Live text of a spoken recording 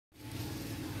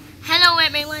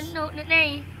everyone, note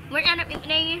today. We're gonna be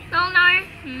playing Solar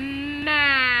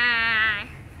Smash.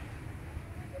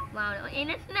 Wow, it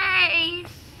is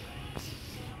nice.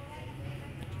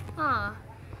 Oh,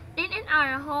 this is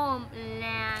our home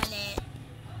planet.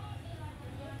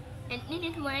 And this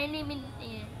is where I live in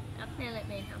a planet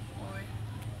made of four.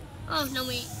 Oh, no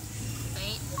wait.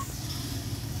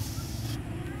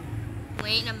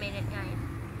 Wait a minute, guys.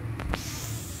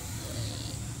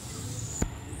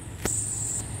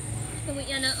 So we're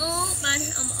gonna open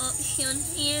an option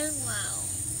here. Wow.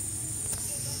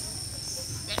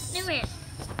 Let's do it.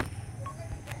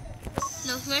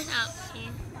 No, first option.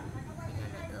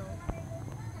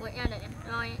 We're gonna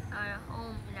destroy our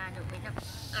home planet with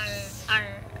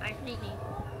our city.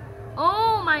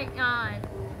 Oh my god.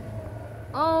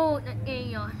 Oh, the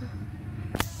chaos.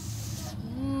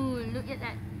 Ooh, look at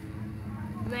that.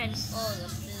 Red all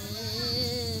of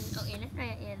this. Okay, let's try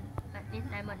it again. But this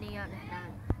time on the other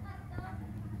side.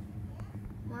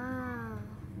 Wow.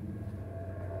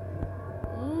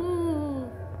 Ooh.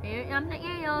 Here comes the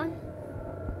chaos.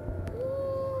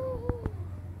 Ooh.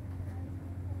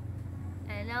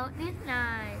 And now this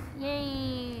side.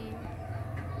 Yay.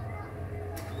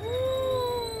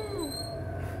 Ooh.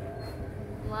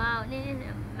 Wow, this is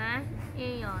a mass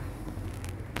chaos.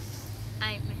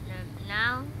 I missed them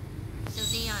now. To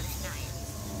the other side.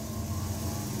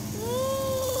 Ooh.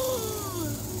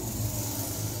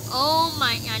 Oh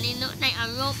my god, it looks like a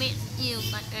robot you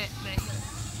but Earth version.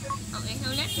 Okay, so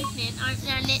let's define our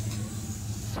planet.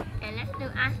 And let's do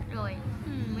asteroid.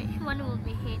 Which one will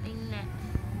be hitting next?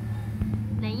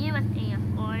 The USA, of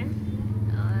course.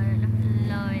 Or the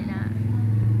Florida.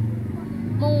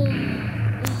 Boom!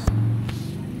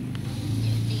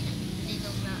 You see that? They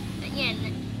don't know. Again,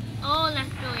 all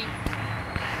asteroids.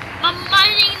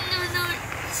 Bombarding the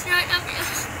straight up here.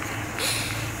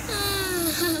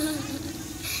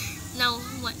 Now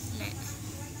what next?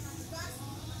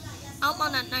 How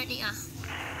about Antarctica?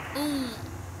 Ooh,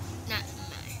 that's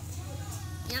nice.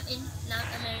 Yep, in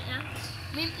South America.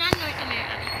 We've done North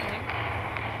America before.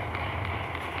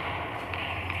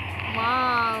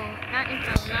 Wow, that is a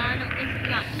lot of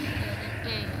destruction in this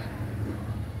game.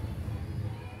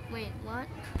 Wait, what?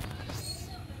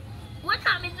 What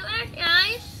happened to Earth,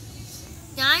 guys?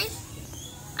 Guys,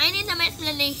 I need some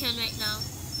explanation right now.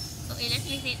 Okay, let's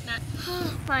reset that.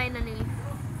 Finally.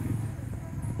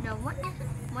 Now, what is it?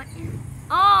 What is it?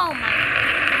 Oh my.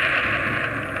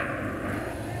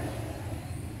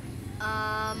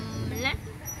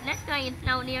 Let's try in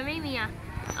Saudi Arabia.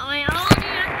 Okay, all the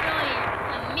asteroids,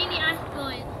 a mini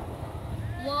asteroid.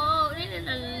 Whoa, this is a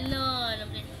lot of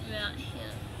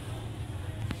destruction.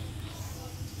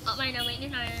 Oh, by the way,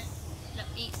 these are the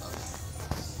people.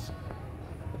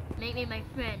 Maybe my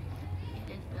friend is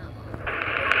in trouble.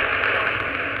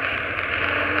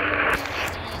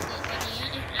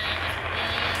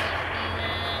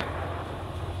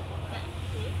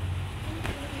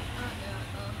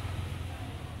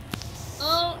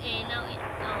 Oh, and now it's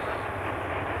gone.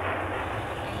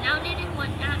 And now this is what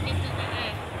happened to the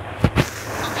Earth.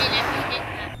 Okay, let's read it.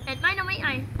 And by the way,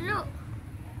 look.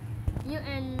 You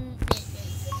and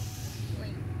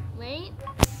wait.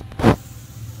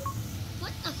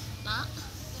 What the fuck?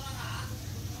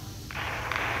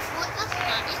 What the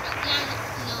fuck is the planet?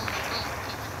 No, I don't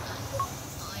see that one.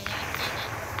 Oh, I never see that.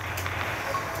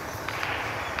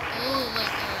 Oh my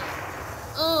god.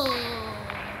 Oh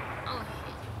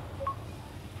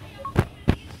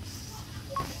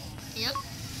shit. Yep.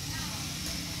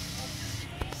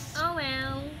 Oh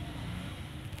well.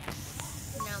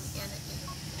 Now I'm gonna do it.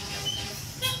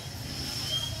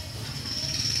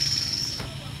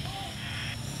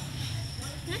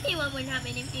 Let's see what would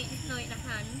happen if we destroy the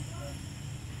sun.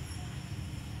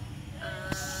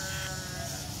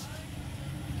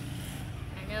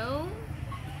 Hello?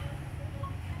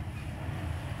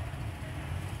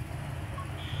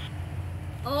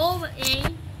 Oh, okay.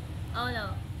 Oh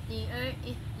no, the Earth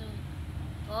is doomed.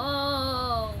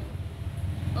 Oh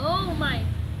my.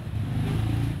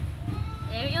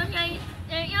 There you go, guys.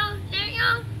 There you go.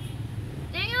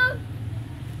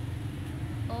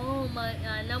 Oh my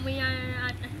god, now we are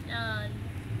at the sun.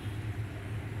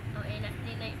 Okay, let's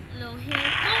see like low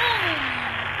here.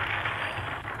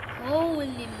 Boom!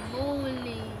 Holy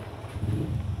moly.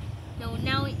 So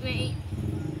now it rains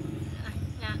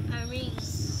a ring.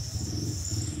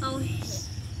 Oh shit.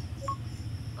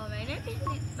 Alright, let me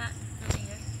sit back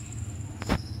here.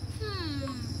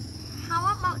 How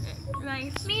about it?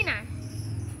 Right, Mina.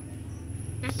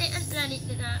 Let's say Atlantic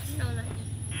did not know like this.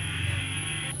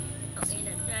 Okay,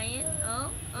 let's try it.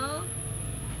 Oh.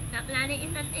 That planet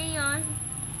is an Aeon.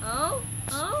 Oh.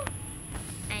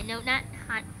 I know that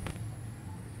hot.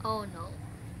 Oh no.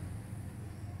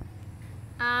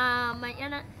 Mày cho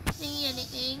nó đi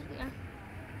đi.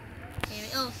 Here we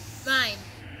go. 5,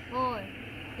 4,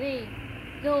 3,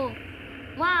 2,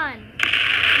 1.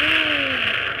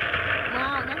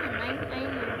 Wow, that's a nice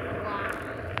island. Wow.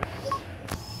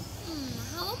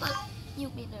 How about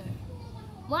Jupiter?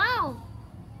 Wow.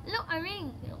 Look, a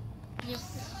ring.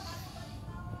 Jupiter.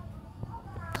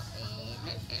 Okay,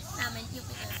 let's examine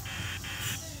Jupiter.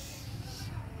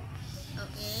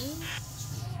 Okay.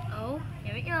 Oh,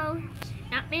 here we go.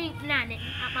 That being planet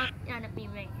about that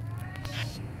being ring.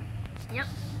 Yep.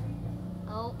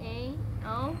 Okay.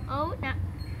 Oh, that.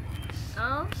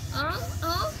 Oh.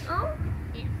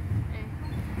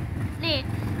 Need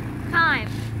 5,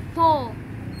 4,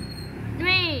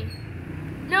 3,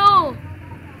 2, 1.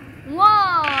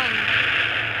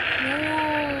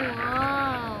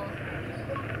 Wow.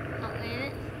 Okay,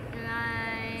 let's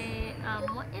try.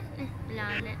 What is this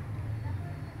planet?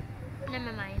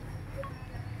 Never mind.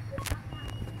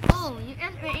 Oh, you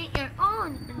can create your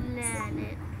own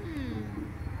planet.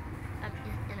 I'm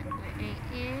just gonna create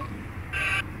it.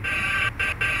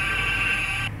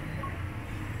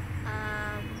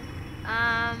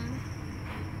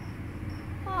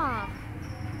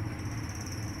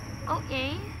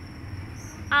 Okay.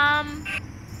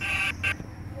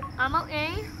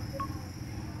 Okay.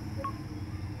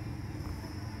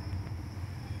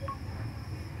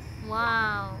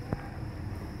 Wow.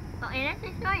 Okay, let's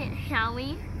destroy it, shall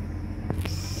we?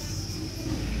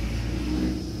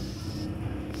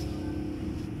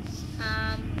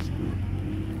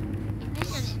 Is this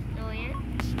gonna destroy it?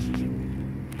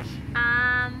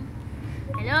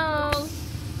 Hello?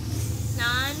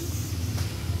 None?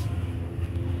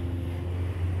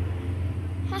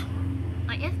 Huh,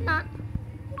 I guess not.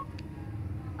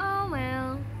 Oh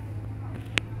well.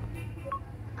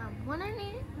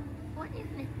 What is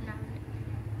this now?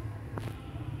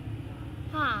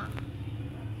 Huh.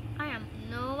 I have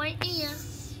no idea.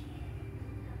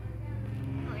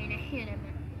 Oh, in here a minute.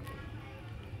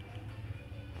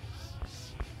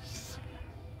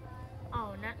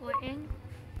 Oh, not working.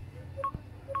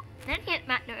 Let's get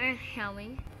back to Earth, shall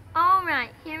we?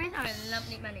 Alright, here is our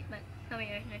lovely planet, but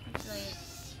sorry Earth, let's destroy it.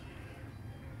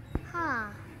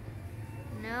 Huh.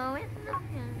 No, it's not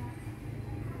here.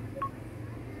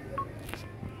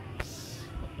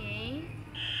 Okay.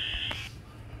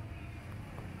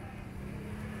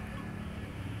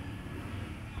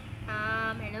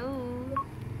 Hello.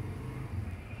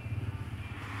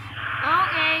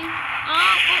 Okay.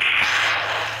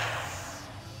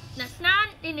 That's not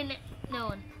internet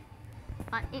known,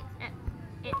 but it's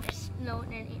slow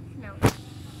and it's slow.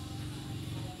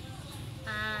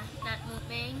 Not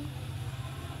moving.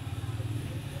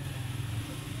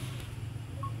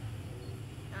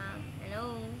 Hello.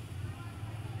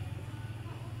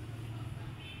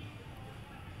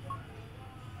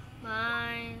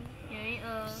 Fine. Here we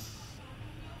go.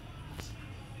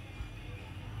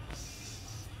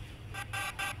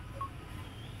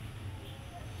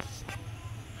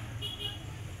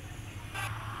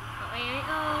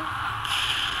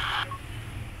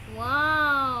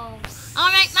 Wow.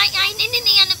 Alright, bye guys. This is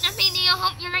the end of the video.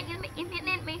 Hope you like it. If you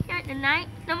did, make sure to like,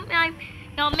 subscribe,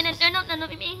 comment, and turn on the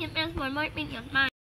notification bell for more videos. Bye.